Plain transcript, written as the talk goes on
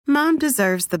Mom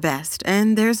deserves the best,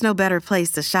 and there's no better place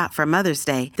to shop for Mother's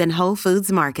Day than Whole Foods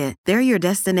Market. They're your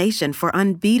destination for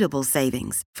unbeatable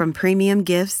savings, from premium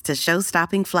gifts to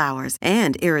show-stopping flowers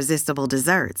and irresistible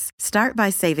desserts. Start by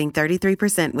saving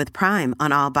 33% with Prime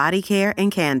on all body care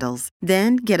and candles.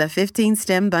 Then get a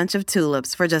 15-stem bunch of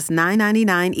tulips for just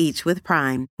 $9.99 each with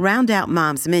Prime. Round out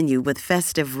Mom's menu with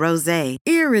festive rosé,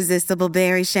 irresistible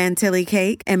berry chantilly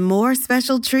cake, and more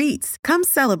special treats. Come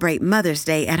celebrate Mother's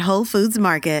Day at Whole Foods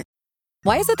Market.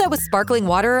 Why is it that with sparkling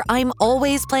water, I'm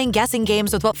always playing guessing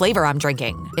games with what flavor I'm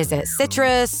drinking? Is it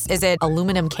citrus? Is it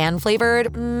aluminum can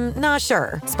flavored? Not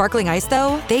sure. Sparkling ice,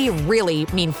 though, they really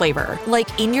mean flavor.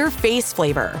 Like in-your-face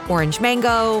flavor. Orange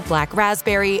mango, black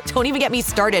raspberry. Don't even get me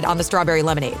started on the strawberry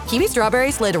lemonade. Kiwi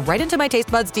strawberry slid right into my taste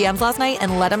buds DMs last night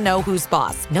and let them know who's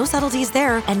boss. No subtleties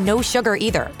there, and no sugar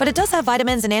either. But it does have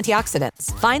vitamins and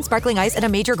antioxidants. Find sparkling ice at a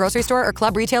major grocery store or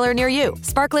club retailer near you.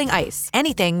 Sparkling ice.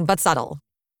 Anything but subtle.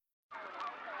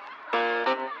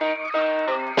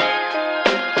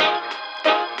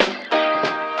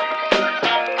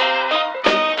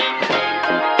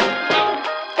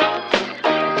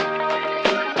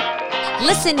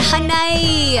 Listen,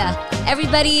 honey,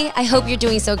 everybody, I hope you're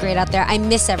doing so great out there. I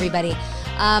miss everybody.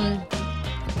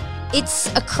 It's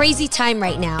a crazy time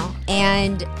right now,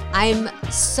 and I'm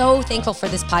so thankful for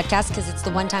this podcast because it's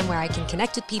the one time where I can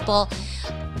connect with people,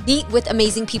 meet with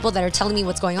amazing people that are telling me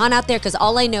what's going on out there, because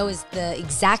all I know is the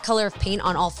exact color of paint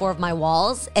on all 4 of my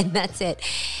walls, and that's it.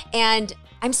 And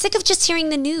I'm sick of just hearing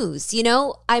the news, you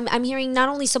know? I'm hearing not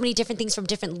only so many different things from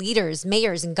different leaders,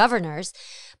 mayors, and governors,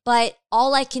 but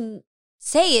all I can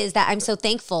say is that I'm so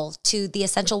thankful to the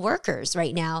essential workers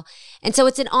right now. And so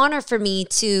it's an honor for me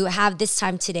to have this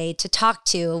time today to talk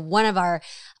to one of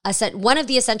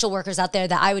the essential workers out there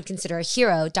that I would consider a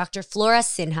hero, Dr. Flora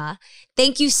Sinha.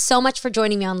 Thank you so much for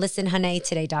joining me on Listen Hane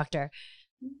today, Doctor.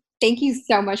 Thank you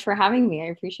so much for having me. I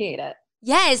appreciate it.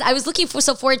 Yes, I was looking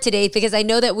so forward today because I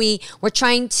know that we were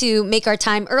trying to make our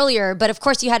time earlier, but of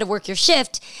course you had to work your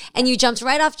shift and you jumped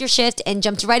right off your shift and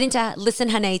jumped right into Listen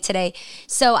Hane today.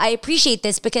 So I appreciate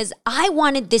this because I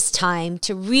wanted this time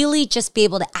to really just be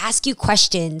able to ask you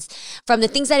questions from the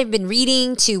things that I've been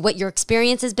reading to what your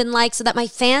experience has been like so that my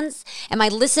fans and my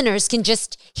listeners can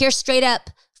just hear straight up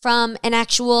from an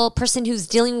actual person who's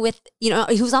dealing with,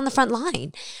 who's on the front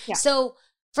line. Yeah. So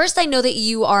first, I know that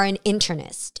you are an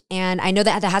internist, and I know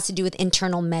that has to do with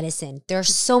internal medicine. There are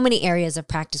so many areas of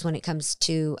practice when it comes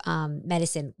to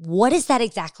medicine. What does that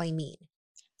exactly mean?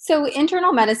 So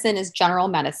internal medicine is general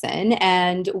medicine,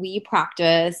 and we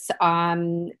practice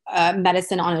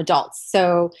medicine on adults.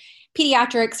 So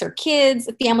pediatrics or kids,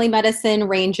 family medicine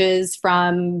ranges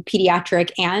from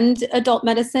pediatric and adult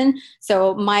medicine.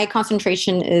 So my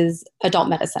concentration is adult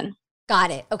medicine.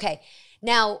 Got it. Okay.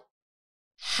 Now,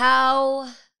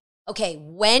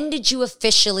 when did you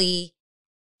officially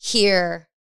hear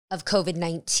of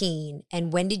COVID-19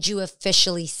 and when did you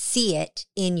officially see it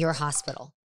in your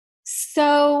hospital?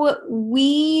 So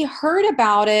we heard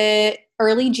about it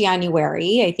early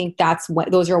January. I think that's when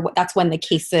the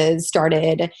cases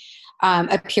started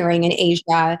appearing in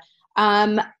Asia.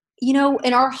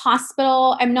 In our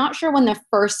hospital, I'm not sure when the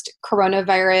first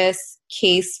coronavirus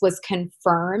case was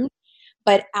confirmed.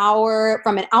 But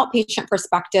from an outpatient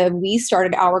perspective, we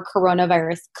started our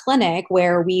coronavirus clinic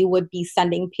where we would be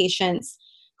sending patients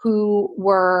who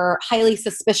were highly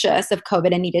suspicious of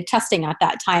COVID and needed testing at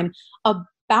that time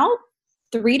about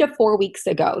 3 to 4 weeks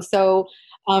ago. So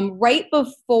right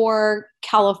before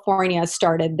California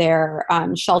started their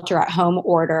shelter at home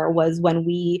order was when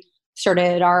we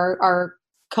started our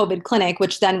COVID clinic,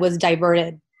 which then was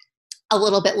diverted a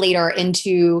little bit later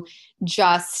into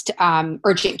just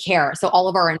urgent care. So all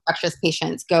of our infectious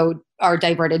patients are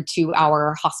diverted to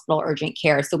our hospital urgent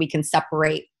care so we can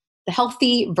separate the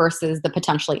healthy versus the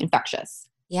potentially infectious.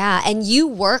 Yeah. And you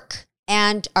work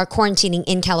and are quarantining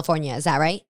in California. Is that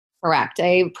right? Correct.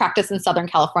 I practice in Southern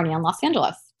California and Los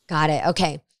Angeles. Got it.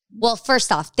 Okay. Well,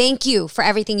 first off, thank you for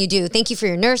everything you do. Thank you for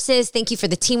your nurses. Thank you for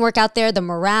the teamwork out there, the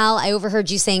morale. I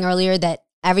overheard you saying earlier that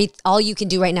all you can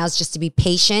do right now is just to be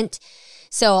patient.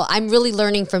 So I'm really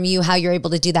learning from you how you're able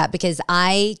to do that because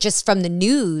I just from the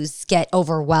news get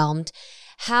overwhelmed.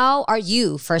 How are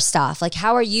you, first off? Like,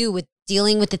 how are you with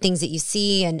dealing with the things that you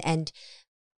see and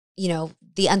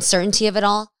the uncertainty of it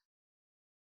all?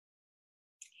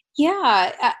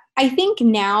 Yeah, I think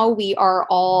now we are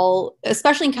all,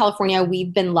 especially in California,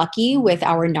 we've been lucky with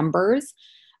our numbers.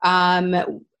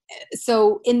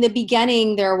 So in the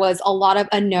beginning, there was a lot of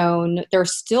unknown.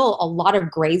 There's still a lot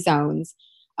of gray zones.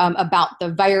 about the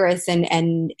virus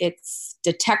and its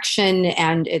detection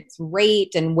and its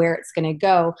rate and where it's going to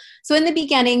go. So in the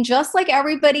beginning, just like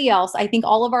everybody else, I think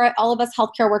all of us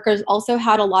healthcare workers also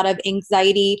had a lot of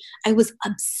anxiety. I was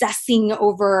obsessing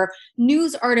over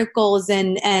news articles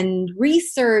and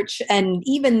research and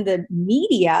even the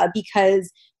media,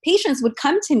 because patients would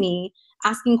come to me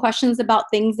asking questions about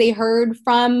things they heard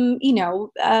from, CNN.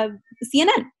 I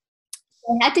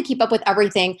had to keep up with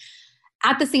everything.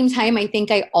 At the same time, I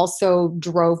think I also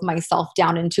drove myself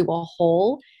down into a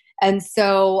hole. And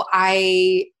so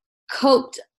I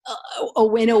coped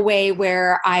in a way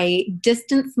where I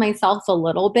distanced myself a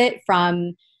little bit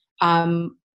from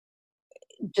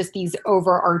just these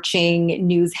overarching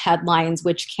news headlines,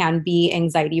 which can be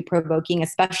anxiety provoking,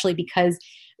 especially because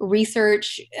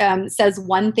research says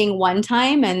one thing one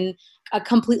time and a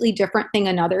completely different thing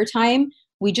another time.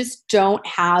 We just don't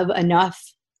have enough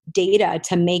data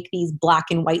to make these black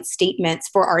and white statements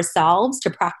for ourselves to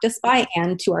practice by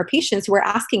and to our patients who are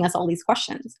asking us all these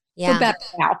questions. Yeah. So better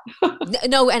now.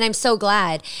 No, and I'm so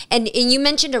glad. And you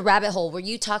mentioned a rabbit hole. Were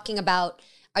you talking about,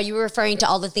 are you referring to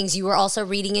all the things you were also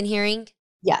reading and hearing?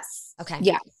 Yes. Okay.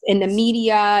 Yes. In the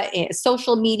media,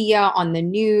 social media, on the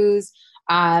news,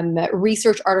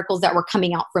 research articles that were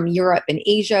coming out from Europe and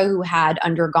Asia who had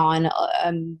undergone,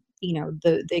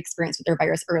 the experience with their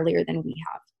virus earlier than we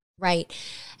have. Right.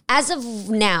 As of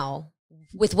now,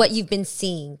 with what you've been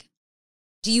seeing,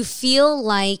 do you feel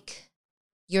like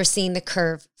you're seeing the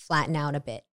curve flatten out a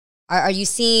bit? Are you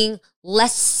seeing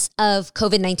less of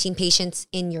COVID-19 patients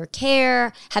in your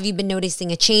care? Have you been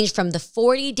noticing a change from the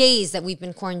 40 days that we've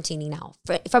been quarantining now,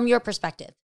 from your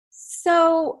perspective?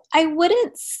 So I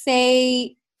wouldn't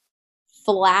say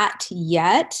flat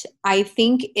yet. I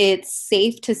think it's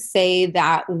safe to say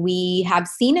that we have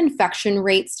seen infection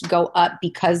rates go up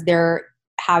because there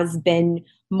has been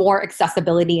more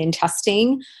accessibility in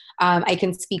testing. I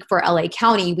can speak for LA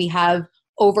County. We have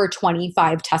over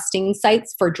 25 testing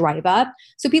sites for drive up.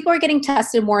 So people are getting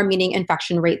tested more, meaning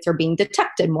infection rates are being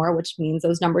detected more, which means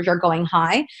those numbers are going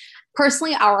high.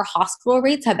 Personally, our hospital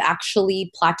rates have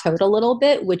actually plateaued a little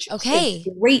bit, which is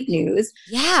great news.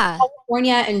 Yeah.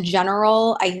 California in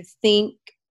general, I think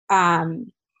the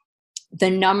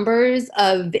numbers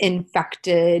of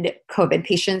infected COVID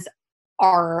patients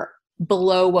are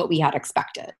below what we had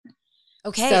expected.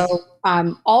 Okay. So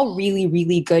all really,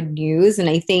 really good news. And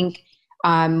I think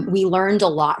we learned a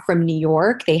lot from New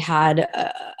York. They had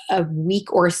a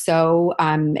week or so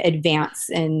advance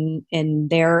in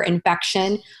their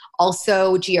infection.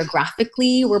 Also,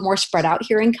 geographically, we're more spread out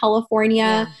here in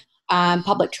California. Yeah.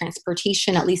 Public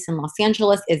transportation, at least in Los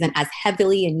Angeles, isn't as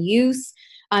heavily in use.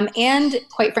 And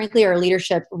quite frankly, our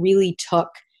leadership really took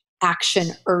action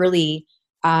early,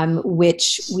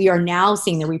 which we are now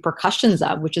seeing the repercussions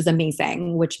of, which is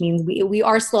amazing, which means we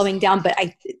are slowing down, but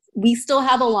we still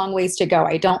have a long ways to go.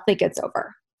 I don't think it's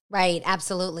over. Right,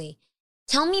 absolutely.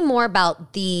 Tell me more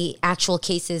about the actual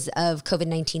cases of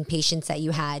COVID-19 patients that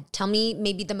you had. Tell me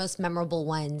maybe the most memorable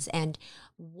ones, and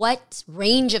what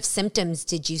range of symptoms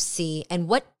did you see, and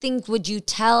what things would you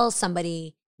tell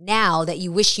somebody now that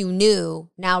you wish you knew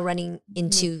now running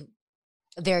into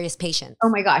various patients? Oh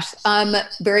my gosh.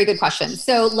 Very good question.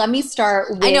 So let me start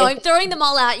with... I know, I'm throwing them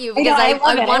all at you because I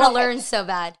want to learn so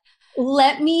bad.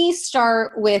 Let me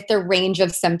start with the range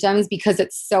of symptoms, because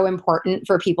it's so important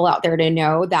for people out there to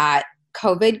know that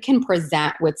COVID can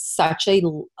present with such a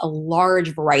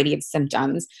large variety of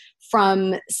symptoms,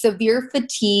 from severe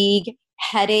fatigue,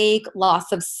 headache,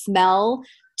 loss of smell,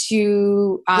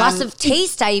 to loss of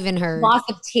taste. I even heard loss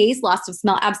of taste, loss of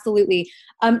smell. Absolutely.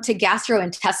 To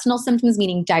gastrointestinal symptoms,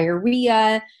 meaning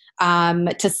diarrhea,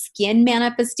 to skin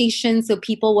manifestations. So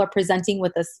people were presenting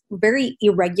with this very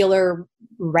irregular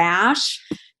rash,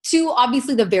 to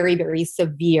obviously the very, very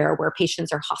severe, where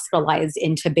patients are hospitalized,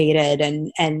 intubated,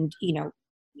 and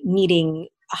needing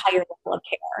a higher level of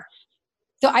care.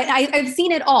 So I've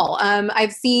seen it all.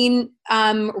 I've seen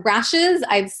rashes.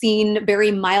 I've seen very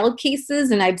mild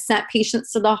cases, and I've sent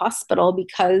patients to the hospital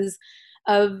because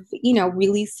of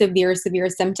really severe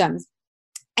symptoms.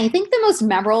 I think the most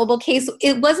memorable case,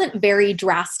 it wasn't very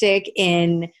drastic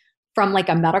from like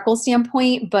a medical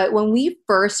standpoint, but when we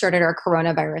first started our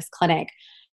coronavirus clinic,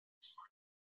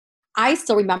 I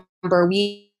still remember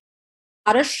we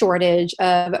had a shortage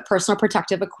of personal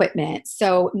protective equipment.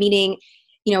 So meaning,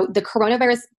 the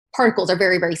coronavirus particles are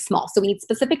very, very small. So we need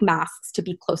specific masks to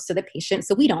be close to the patient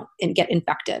so we don't get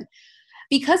infected.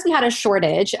 Because we had a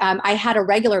shortage, I had a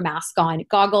regular mask on,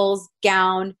 goggles,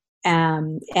 gown,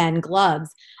 and gloves.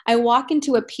 I walk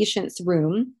into a patient's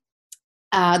room.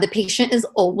 The patient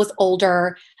was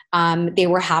older. They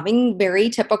were having very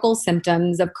typical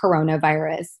symptoms of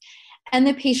coronavirus. And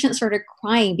the patient started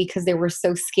crying because they were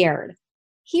so scared.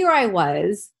 Here I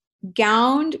was,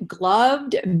 gowned,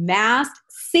 gloved, masked,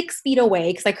 6 feet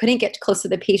away because I couldn't get close to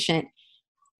the patient.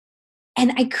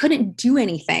 And I couldn't do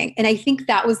anything. And I think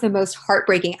that was the most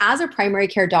heartbreaking. As a primary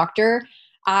care doctor,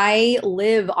 I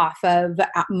live off of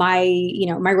my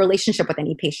relationship with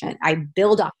any patient. I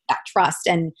build off that trust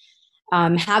and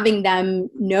having them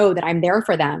know that I'm there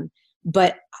for them.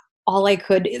 But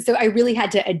so I really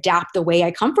had to adapt the way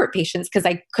I comfort patients because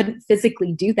I couldn't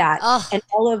physically do that. Oh. And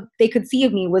all they could see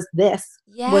of me was this,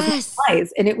 was my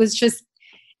eyes. And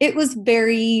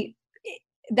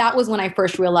that was when I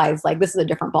first realized like, this is a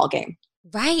different ballgame.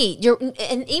 Right.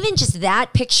 And even just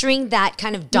that, picturing that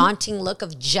kind of daunting look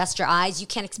of just your eyes, you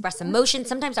can't express emotion.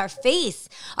 Sometimes our faces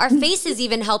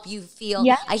even help you feel,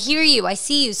 I hear you, I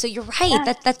see you. So you're right.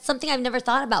 Yeah. That's something I've never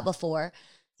thought about before.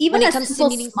 Even a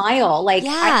simple smile, like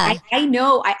I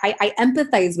know, I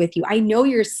empathize with you. I know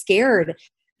you're scared.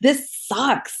 This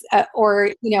sucks.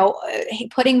 Or,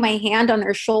 putting my hand on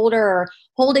their shoulder or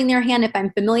holding their hand if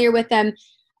I'm familiar with them.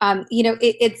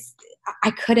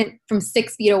 I couldn't, from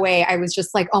 6 feet away, I was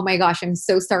just like, oh my gosh, I'm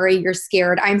so sorry. You're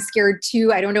scared. I'm scared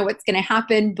too. I don't know what's going to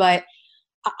happen, but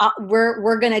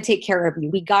we're going to take care of you.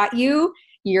 We got you.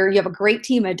 You have a great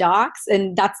team of docs.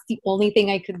 And that's the only thing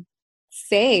I could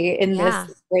say in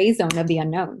this gray zone of the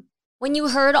unknown. When you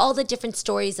heard all the different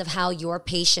stories of how your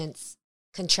patients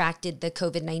contracted the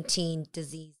COVID-19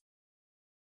 disease,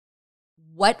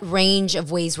 what range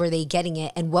of ways were they getting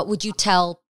it? And what would you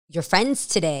tell your friends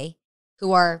today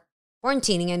who are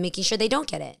quarantining and making sure they don't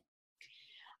get it?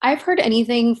 I've heard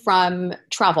anything from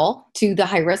travel to the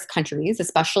high-risk countries,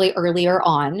 especially earlier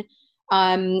on,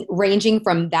 ranging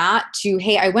from that to,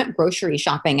 hey, I went grocery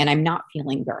shopping and I'm not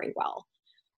feeling very well.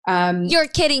 You're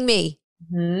kidding me.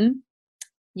 Mm-hmm.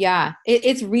 Yeah,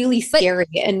 it's really scary.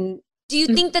 And do you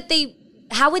think that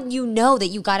how would you know that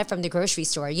you got it from the grocery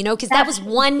store? Because that was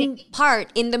one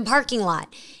part in the parking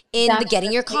lot, in the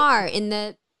getting your car, in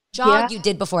the jog you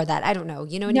did before that. I don't know.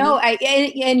 You know what I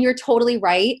mean? And you're totally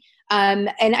right. And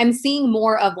I'm seeing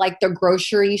more of like the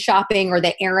grocery shopping or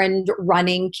the errand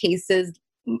running cases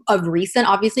of recent,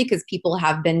 obviously, because people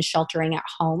have been sheltering at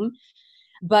home.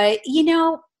 But,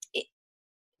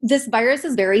 this virus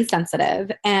is very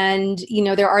sensitive. And,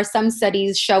 there are some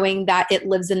studies showing that it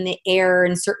lives in the air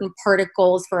in certain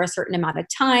particles for a certain amount of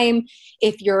time.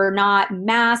 If you're not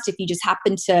masked, if you just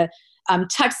happen to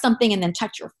touch something and then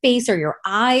touch your face or your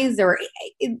eyes, or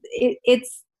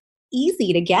it's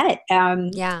easy to get.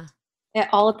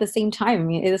 All at the same time. I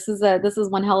mean, this is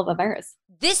one hell of a virus.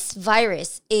 This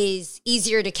virus is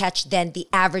easier to catch than the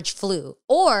average flu,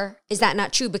 or is that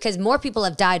not true? Because more people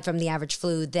have died from the average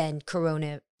flu than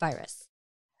coronavirus.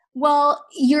 Well,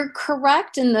 you're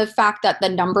correct in the fact that the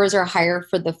numbers are higher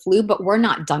for the flu, but we're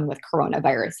not done with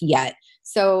coronavirus yet.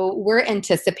 So we're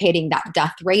anticipating that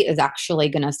death rate is actually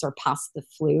going to surpass the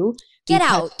flu. Get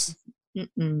out.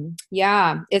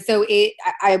 Yeah. So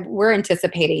we're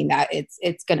anticipating that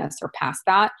it's going to surpass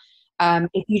that.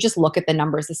 If you just look at the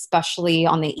numbers, especially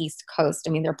on the East Coast,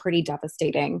 I mean, they're pretty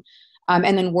devastating.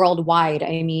 And then worldwide,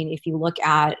 I mean, if you look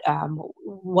at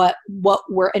what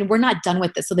we're not done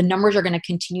with this. So the numbers are going to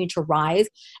continue to rise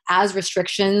as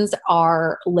restrictions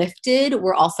are lifted.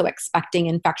 We're also expecting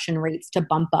infection rates to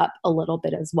bump up a little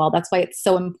bit as well. That's why it's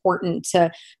so important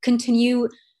to continuing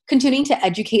to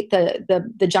educate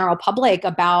the general public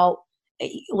about,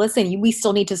 listen, we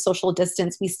still need to social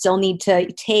distance. We still need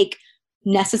to take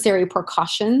necessary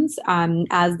precautions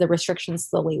as the restrictions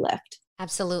slowly lift.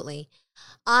 Absolutely.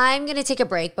 I'm going to take a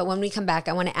break, but when we come back,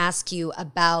 I want to ask you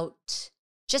about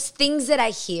just things that I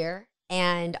hear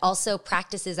and also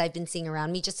practices I've been seeing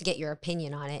around me, just to get your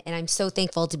opinion on it. And I'm so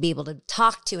thankful to be able to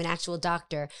talk to an actual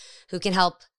doctor who can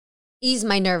help ease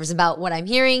my nerves about what I'm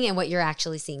hearing and what you're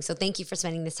actually seeing. So thank you for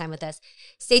spending this time with us.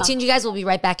 Stay tuned, you guys. We'll be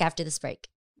right back after this break.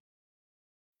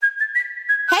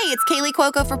 Hey, it's Kaylee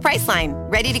Cuoco for Priceline.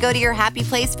 Ready to go to your happy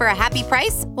place for a happy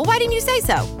price? Well, why didn't you say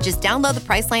so? Just download the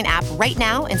Priceline app right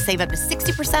now and save up to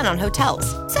 60% on hotels.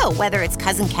 So whether it's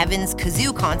Cousin Kevin's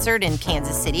Kazoo Concert in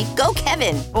Kansas City, go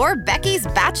Kevin, or Becky's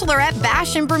Bachelorette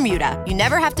Bash in Bermuda, you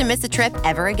never have to miss a trip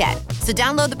ever again. So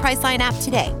download the Priceline app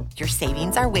today. Your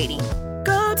savings are waiting.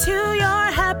 Go to your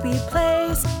happy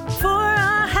place for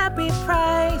a happy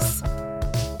price.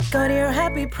 Go to your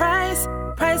happy price,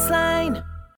 Priceline.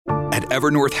 At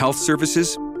Evernorth Health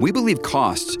Services, we believe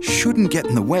costs shouldn't get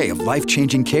in the way of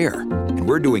life-changing care, and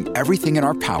we're doing everything in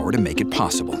our power to make it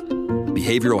possible.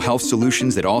 Behavioral health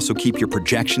solutions that also keep your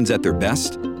projections at their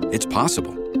best? It's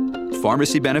possible.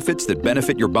 Pharmacy benefits that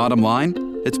benefit your bottom line?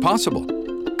 It's possible.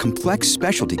 complex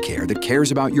specialty care that cares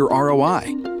about your ROI.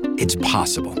 It's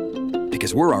possible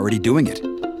because we're already doing it,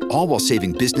 all while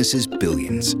saving businesses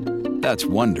billions. That's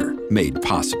Wonder made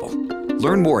possible.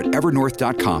 Learn more at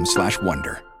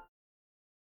evernorth.com/wonder.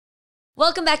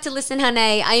 Welcome back to Listen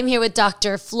Honey. I am here with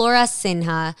Dr. Flora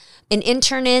Sinha, an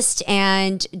internist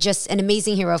and just an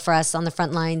amazing hero for us on the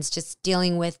front lines, just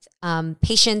dealing with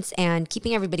patients and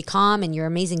keeping everybody calm, and your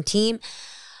amazing team.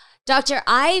 Doctor,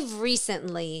 I've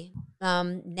recently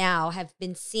now have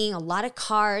been seeing a lot of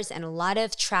cars and a lot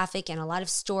of traffic and a lot of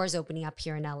stores opening up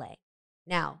here in LA.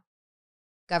 Now,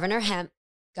 Governor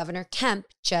Kemp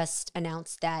just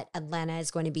announced that Atlanta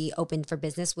is going to be open for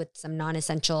business with some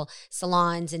non-essential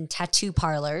salons and tattoo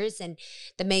parlors. And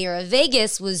the mayor of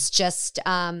Vegas was just,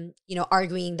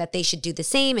 arguing that they should do the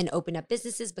same and open up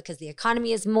businesses because the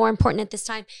economy is more important at this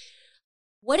time.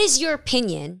 What is your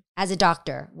opinion as a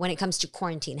doctor when it comes to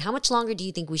quarantine? How much longer do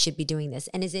you think we should be doing this?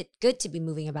 And is it good to be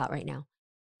moving about right now?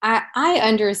 I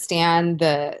understand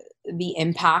the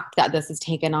impact that this has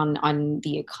taken on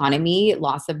the economy,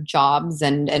 loss of jobs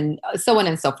and so on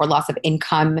and so forth, loss of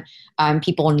income,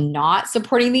 people not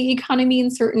supporting the economy in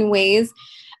certain ways.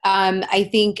 I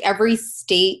think every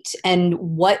state and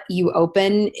what you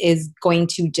open is going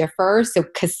to differ. So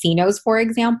casinos, for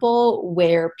example,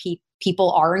 where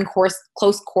people are in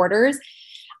close quarters,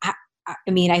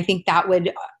 I think that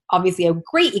would obviously a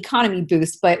great economy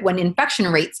boost, but when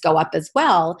infection rates go up as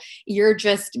well, you're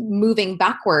just moving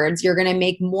backwards. You're going to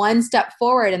make one step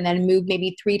forward and then move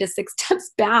maybe 3 to 6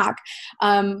 steps back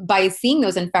by seeing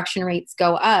those infection rates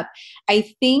go up.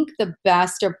 I think the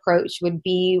best approach would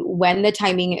be when the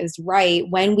timing is right,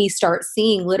 when we start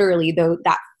seeing literally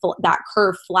that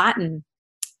curve flatten,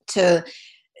 to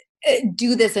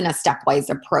do this in a stepwise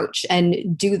approach and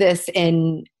do this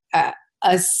in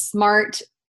a smart,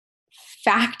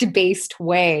 fact-based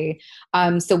way,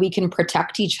 so we can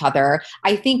protect each other.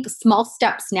 I think small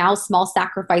steps now, small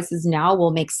sacrifices now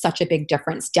will make such a big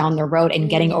difference down the road in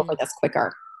getting over this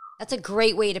quicker. That's a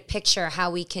great way to picture how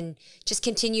we can just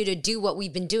continue to do what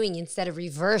we've been doing instead of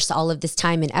reverse all of this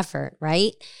time and effort,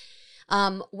 right?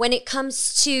 When it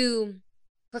comes to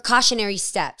precautionary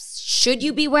steps, should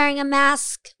you be wearing a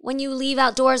mask when you leave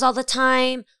outdoors all the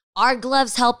time? Are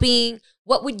gloves helping?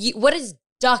 What is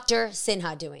Dr.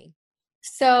 Sinha doing?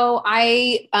 So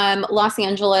Los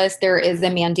Angeles, there is a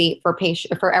mandate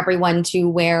for everyone to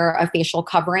wear a facial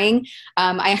covering.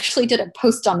 I actually did a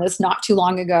post on this not too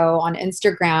long ago on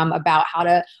Instagram about how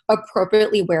to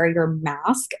appropriately wear your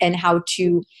mask and how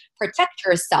to protect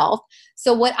yourself.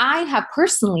 So what I have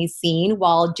personally seen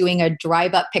while doing a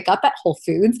drive-up pickup at Whole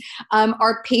Foods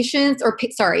are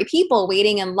people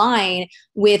waiting in line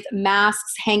with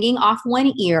masks hanging off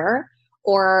one ear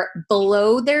or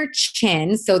below their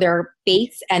chin, so their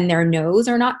face and their nose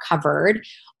are not covered,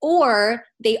 or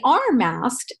they are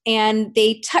masked and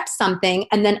they touch something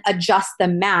and then adjust the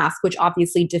mask, which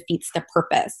obviously defeats the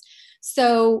purpose.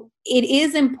 So it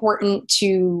is important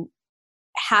to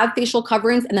have facial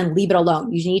coverings and then leave it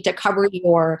alone. You need to cover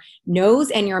your nose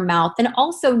and your mouth, and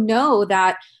also know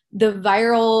that the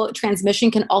viral transmission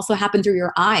can also happen through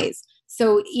your eyes.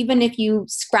 So even if you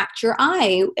scratch your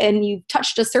eye and you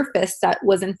touched a surface that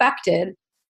was infected,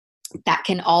 that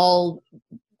can all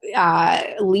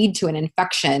lead to an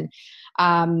infection.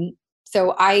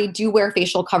 So I do wear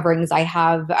facial coverings. I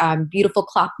have beautiful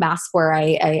cloth masks where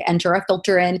I enter a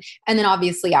filter in. And then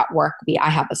obviously at work, I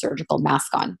have a surgical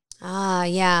mask on. Ah,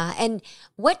 yeah. And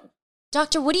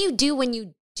Doctor, what do you do when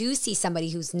you do see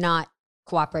somebody who's not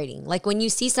cooperating? Like when you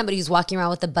see somebody who's walking around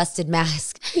with a busted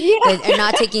mask and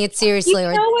not taking it seriously.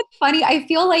 You know what's funny? I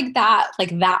feel like that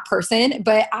person,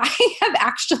 but I have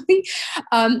actually,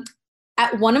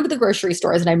 at one of the grocery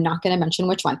stores, and I'm not going to mention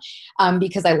which one,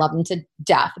 because I love them to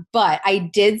death, but I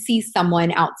did see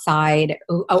someone outside,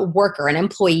 a worker, an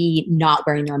employee, not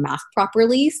wearing their mask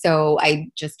properly. So I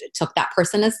just took that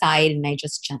person aside and I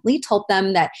just gently told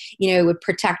them that, it would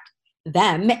protect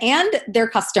them and their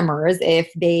customers if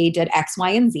they did X, Y,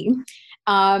 and Z.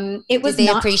 It was did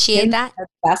they not appreciate that the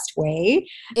best way.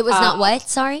 It was not what?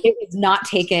 Sorry? It was not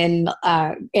taken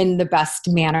in the best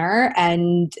manner,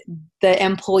 and the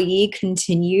employee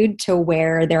continued to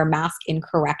wear their mask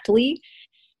incorrectly.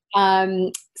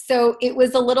 So it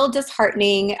was a little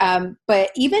disheartening, but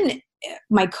even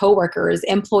my coworkers,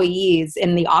 employees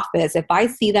in the office, if I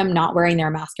see them not wearing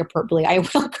their mask appropriately, I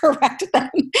will correct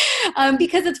them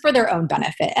because it's for their own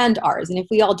benefit and ours. And if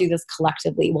we all do this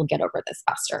collectively, we'll get over this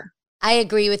faster. I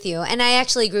agree with you. And I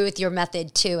actually agree with your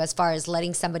method too, as far as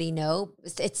letting somebody know.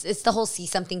 It's the whole see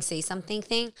something, say something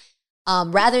thing.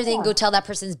 Rather than go tell that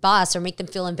person's boss or make them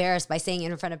feel embarrassed by saying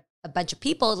it in front of a bunch of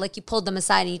people, like you pulled them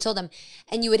aside and you told them,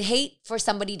 and you would hate for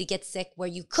somebody to get sick where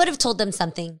you could have told them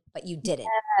something, but you didn't.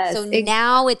 Yes, So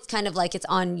now it's kind of like it's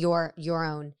on your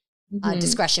own Mhm.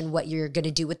 discretion what you're going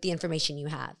to do with the information you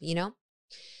have, you know?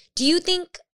 Do you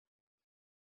think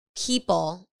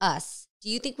do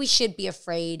you think we should be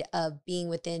afraid of being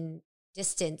within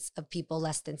distance of people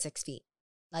less than 6 feet?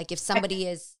 Like if somebody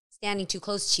is standing too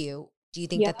close to you, do you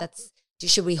think Yeah.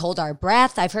 should we hold our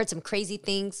breath? I've heard some crazy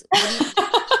things.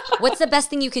 What's the best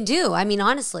thing you can do? I mean,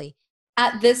 honestly.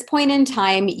 At this point in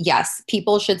time, yes,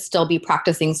 people should still be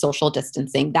practicing social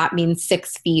distancing. That means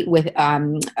 6 feet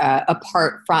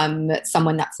apart from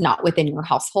someone that's not within your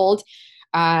household.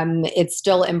 It's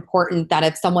still important that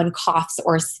if someone coughs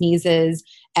or sneezes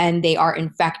and they are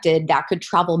infected, that could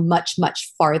travel much,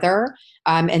 much farther.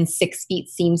 And 6 feet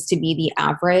seems to be the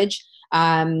average.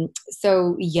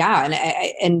 So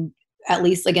yeah, and at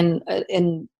least like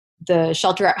in the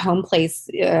shelter at home place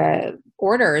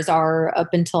orders are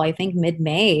up until I think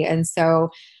mid-May. And so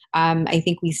I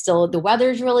think the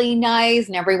weather's really nice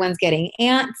and everyone's getting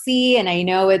antsy. And I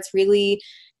know it's really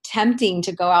tempting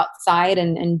to go outside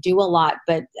and do a lot,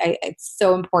 but it's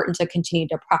so important to continue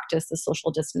to practice the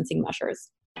social distancing measures.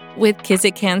 With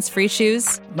Kizik hands-free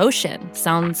shoes, motion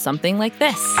sounds something like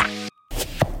this.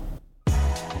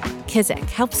 Kizik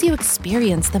helps you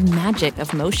experience the magic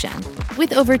of motion.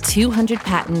 With over 200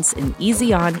 patents and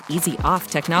easy-on, easy-off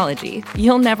technology,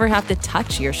 you'll never have to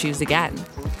touch your shoes again.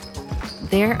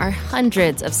 There are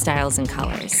hundreds of styles and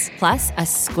colors, plus a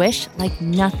squish like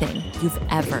nothing you've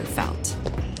ever felt.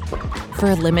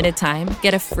 For a limited time,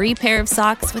 get a free pair of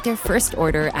socks with your first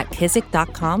order at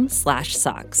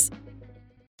kizik.com/socks.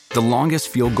 The longest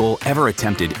field goal ever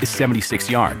attempted is 76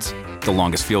 yards. The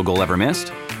longest field goal ever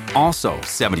missed? Also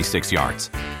 76 yards.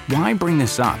 Why bring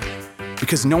this up?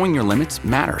 Because knowing your limits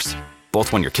matters,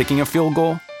 both when you're kicking a field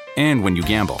goal and when you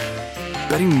gamble.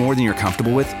 Betting more than you're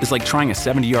comfortable with is like trying a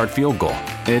 70-yard field goal.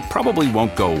 It probably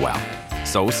won't go well.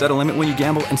 So set a limit when you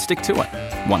gamble and stick to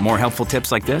it. Want more helpful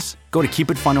tips like this? Go to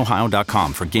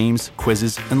keepitfunohio.com for games,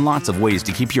 quizzes, and lots of ways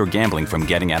to keep your gambling from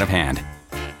getting out of hand.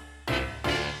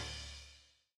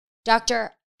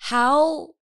 Doctor, how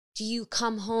do you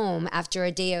come home after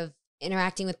a day of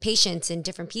interacting with patients and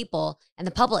different people and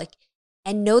the public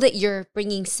and know that you're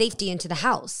bringing safety into the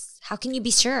house? How can you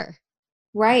be sure?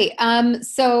 Right.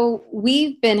 So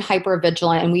we've been hyper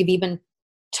vigilant, and we've even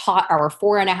taught our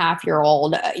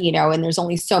 4.5-year-old, and there's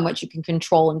only so much you can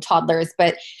control in toddlers,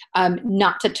 but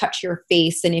not to touch your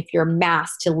face. And if you're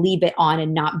masked, to leave it on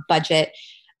and not budge it.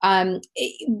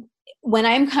 When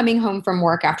I'm coming home from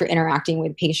work after interacting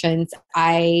with patients,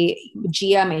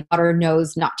 Gia, my daughter,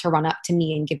 knows not to run up to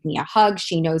me and give me a hug.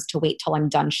 She knows to wait till I'm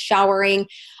done showering.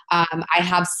 I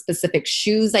have specific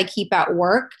shoes I keep at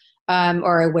work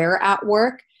or I wear at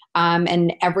work.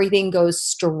 And everything goes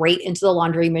straight into the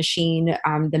laundry machine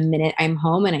the minute I'm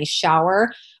home, and I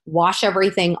shower, wash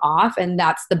everything off, and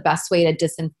that's the best way to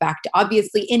disinfect.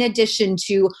 Obviously, in addition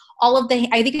to all of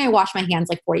I think I wash my hands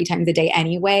like 40 times a day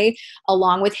anyway,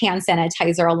 along with hand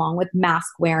sanitizer, along with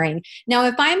mask wearing. Now,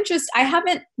 if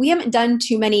we haven't done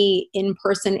too many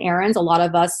in-person errands. A lot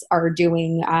of us are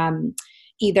doing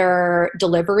either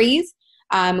deliveries.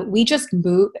 We just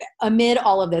moved amid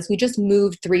all of this. We just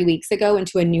moved 3 weeks ago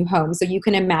into a new home. So you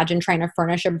can imagine trying to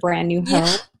furnish a brand new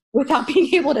home without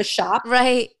being able to shop.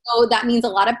 Right. So that means a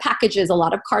lot of packages, a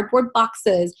lot of cardboard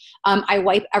boxes. I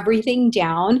wipe everything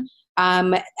down.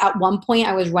 At one point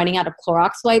I was running out of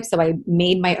Clorox wipes. So I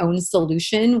made my own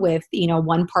solution with,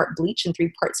 1 part bleach and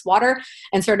 3 parts water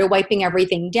and started wiping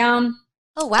everything down.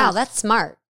 Oh, wow. That's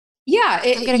smart. Yeah.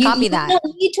 I'm going to copy that. You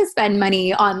don't need to spend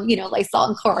money on, Lysol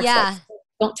and Clorox wipes.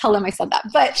 Don't tell them I said that.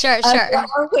 But sure. There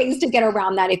are ways to get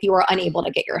around that if you are unable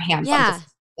to get your hands on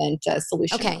a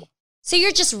solution. Okay. So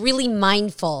you're just really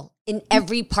mindful in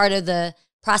every part of the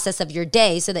process of your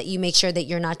day so that you make sure that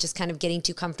you're not just kind of getting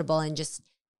too comfortable and just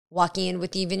walking in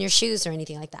with even your shoes or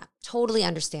anything like that. Totally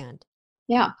understand.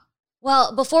 Yeah.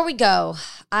 Well, before we go,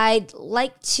 I'd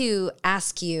like to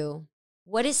ask you,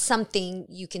 what is something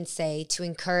you can say to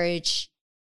encourage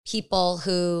people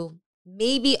who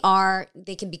maybe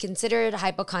they can be considered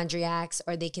hypochondriacs,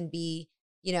 or they can be,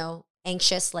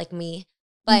 anxious like me.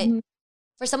 But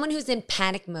for someone who's in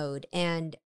panic mode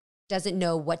and doesn't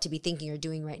know what to be thinking or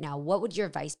doing right now, what would your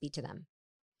advice be to them?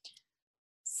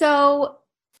 So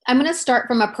I'm going to start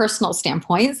from a personal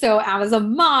standpoint. So as a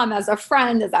mom, as a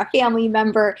friend, as a family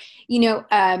member,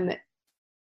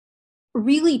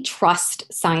 really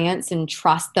trust science and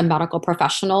trust the medical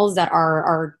professionals that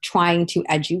are trying to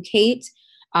educate.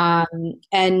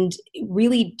 And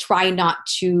really try not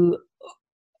to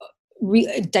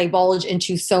divulge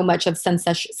into so much of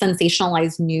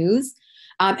sensationalized news,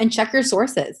 and check your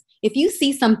sources. If you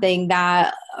see something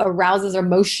that arouses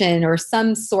emotion or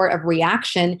some sort of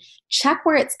reaction, check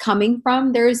where it's coming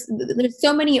from. There's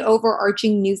so many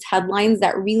overarching news headlines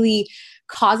that really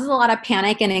causes a lot of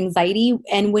panic and anxiety.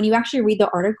 And when you actually read the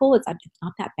article, it's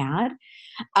not that bad.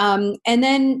 And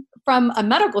then from a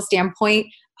medical standpoint,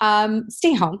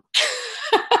 stay home.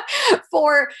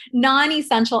 For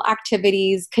non-essential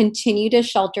activities, continue to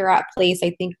shelter at place.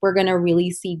 I think we're going to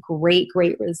really see great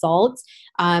results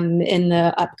in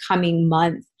the upcoming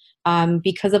month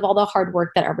because of all the hard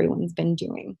work that everyone's been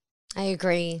doing. I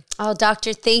agree. Oh,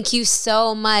 doctor, thank you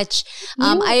so much.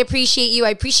 I appreciate you. I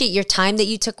appreciate your time that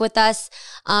you took with us.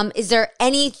 Is there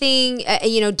anything,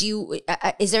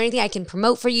 is there anything I can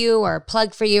promote for you or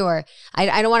plug for you? Or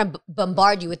I don't want to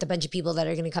bombard you with a bunch of people that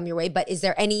are going to come your way, but is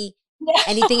there anything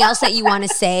else that you want to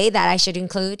say that I should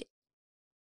include?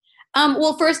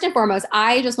 Well, first and foremost,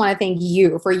 I just want to thank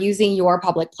you for using your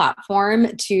public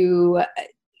platform to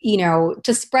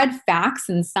spread facts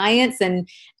and science and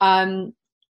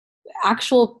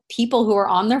actual people who are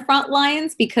on the front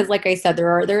lines, because like I said,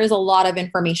 there is a lot of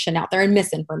information out there and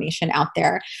misinformation out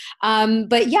there.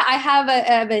 But yeah, I have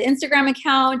an Instagram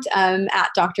account at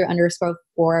Dr._Flo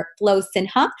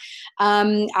Sinha.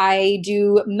 I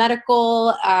do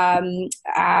medical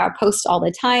posts all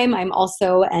the time. I'm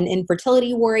also an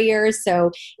infertility warrior.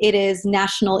 So it is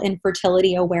National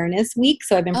Infertility Awareness Week.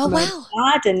 So I've been promoting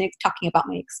that and talking about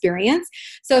my experience.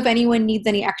 So if anyone needs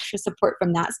any extra support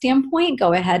from that standpoint,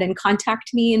 go ahead and contact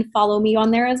me and follow me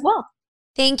on there as well.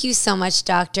 Thank you so much,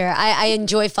 doctor. I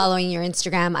enjoy following your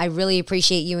Instagram. I really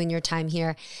appreciate you and your time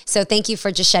here. So thank you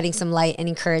for just shedding some light and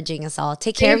encouraging us all.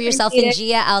 Take care of yourself and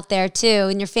Gia out there too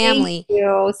and your family. Thank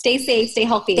you. Stay safe, stay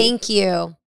healthy. Thank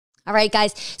you. All right,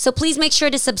 guys. So please make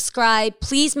sure to subscribe.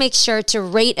 Please make sure to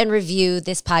rate and review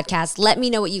this podcast. Let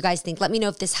me know what you guys think. Let me know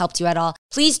if this helped you at all.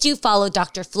 Please do follow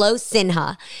Dr. Flo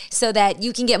Sinha so that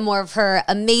you can get more of her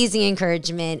amazing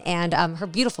encouragement and her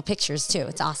beautiful pictures too.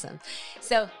 It's awesome.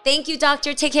 So thank you,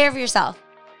 doctor. Take care of yourself.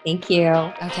 Thank you.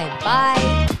 Okay,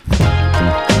 bye.